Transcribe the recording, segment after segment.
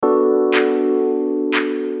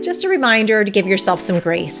Just a reminder to give yourself some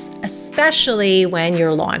grace, especially when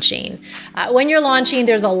you're launching. When you're launching,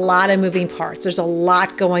 there's a lot of moving parts. There's a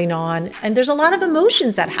lot going on, and there's a lot of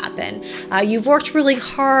emotions that happen. You've worked really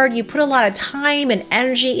hard. You put a lot of time and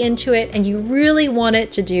energy into it, and you really want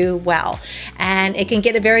it to do well. And it can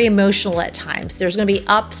get very emotional at times. There's going to be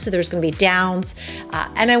ups, there's going to be downs.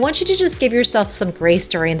 And I want you to just give yourself some grace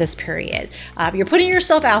during this period. You're putting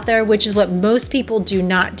yourself out there, which is what most people do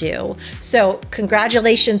not do. So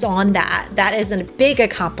congratulations on that. That is a big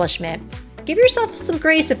accomplishment. Give yourself some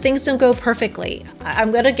grace if things don't go perfectly.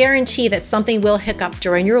 I'm going to guarantee that something will hiccup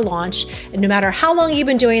during your launch. And no matter how long you've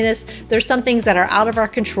been doing this, there's some things that are out of our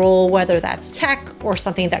control, whether that's tech or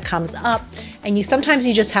something that comes up. And sometimes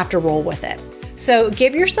you just have to roll with it. So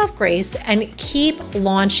give yourself grace and keep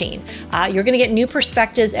launching. You're going to get new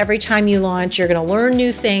perspectives every time you launch. You're going to learn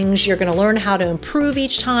new things. You're going to learn how to improve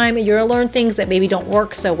each time. And you're going to learn things that maybe don't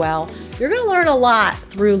work so well. You're going to learn a lot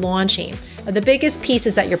through launching. The biggest piece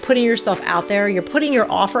is that you're putting yourself out there. You're putting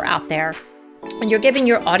your offer out there. And you're giving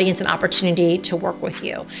your audience an opportunity to work with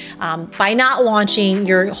you. By not launching,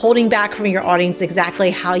 you're holding back from your audience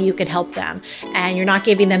exactly how you can help them. And you're not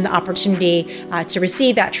giving them the opportunity to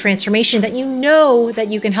receive that transformation that you know that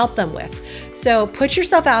you can help them with. So put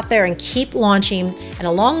yourself out there and keep launching. And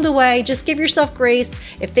along the way, just give yourself grace.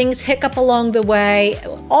 If things hiccup along the way,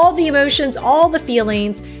 all the emotions, all the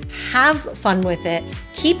feelings, have fun with it.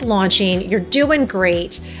 Keep launching. You're doing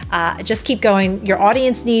great. Just keep going. Your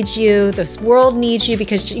audience needs you. This world needs you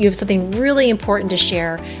because you have something really important to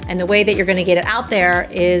share. And the way that you're going to get it out there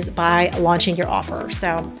is by launching your offer.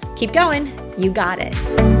 So keep going. You got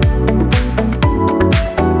it.